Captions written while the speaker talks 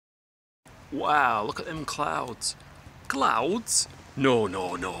Wow, look at them clouds. Clouds? No,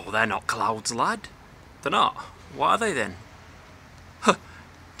 no, no, they're not clouds, lad. They're not. What are they then? Huh,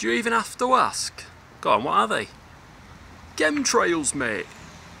 do you even have to ask? Go on, what are they? Chemtrails, mate.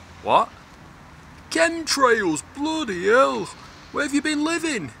 What? Chemtrails, bloody hell. Where have you been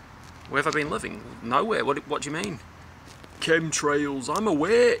living? Where have I been living? Nowhere. What do you mean? Chemtrails, I'm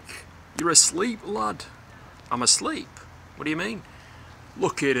awake. You're asleep, lad. I'm asleep? What do you mean?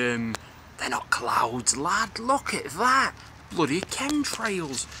 Look at him. They're not clouds, lad. Look at that. Bloody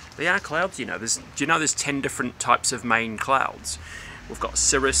chemtrails. They are clouds, you know. Do you know there's 10 different types of main clouds? We've got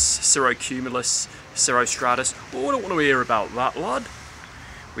cirrus, cirrocumulus, cirrostratus. Oh, I don't want to hear about that, lad.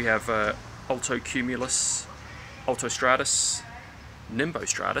 We have altocumulus, altostratus,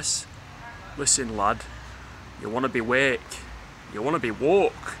 nimbostratus. Listen, lad, you want to be wake. You want to be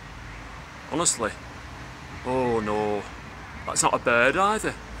woke. Honestly. Oh, no. That's not a bird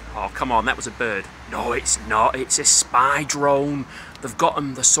either. Oh, come on, that was a bird. No, it's not. It's a spy drone. They've got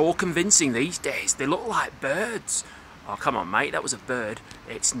them. They're so convincing these days. They look like birds. Oh, come on, mate. That was a bird.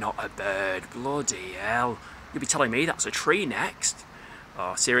 It's not a bird. Bloody hell. You'll be telling me that's a tree next?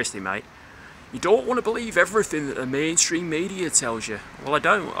 Oh, seriously, mate. You don't want to believe everything that the mainstream media tells you. Well, I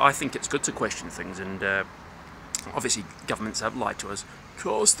don't. I think it's good to question things, and obviously governments have lied to us. Of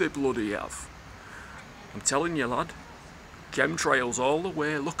course they bloody have. I'm telling you, lad. Chemtrails all the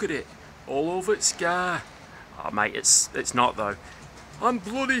way, look at it, all over the sky. Oh mate, it's not though. I'm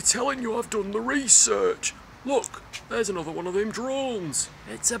bloody telling you, I've done the research. Look, there's another one of them drones.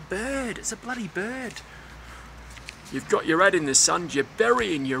 It's a bird, it's a bloody bird. You've got your head in the sand, you're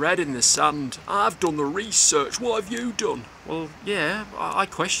burying your head in the sand. I've done the research, what have you done? Well, yeah, I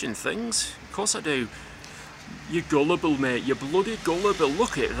question things, of course I do. You're gullible, mate, you're bloody gullible,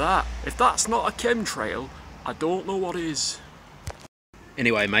 look at that. If that's not a chemtrail, I don't know what is.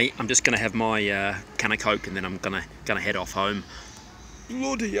 Anyway, mate, I'm just gonna have my can of Coke and then I'm gonna head off home.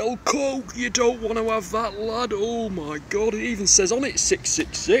 Bloody hell, Coke! You don't want to have that, lad. Oh my God! It even says on it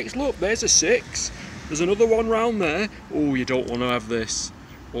 666. Look, there's a 6. There's another one round there. Oh, you don't want to have this.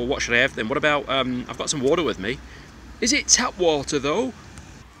 Well, what should I have then? What about I've got some water with me. Is it tap water though?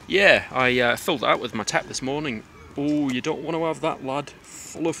 Yeah, I filled it out with my tap this morning. Oh, you don't want to have that, lad.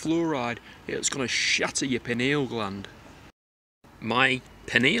 Full of fluoride. It's going to shatter your pineal gland. My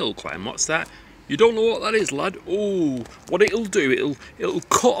pineal gland? What's that? You don't know what that is, lad? Oh, what it'll do, it'll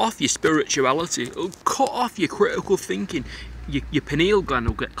cut off your spirituality. It'll cut off your critical thinking. Your pineal gland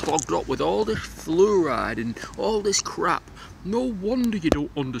will get clogged up with all this fluoride and all this crap. No wonder you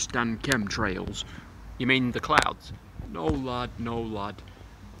don't understand chemtrails. You mean the clouds? No, lad, no, lad.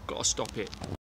 Got to stop it.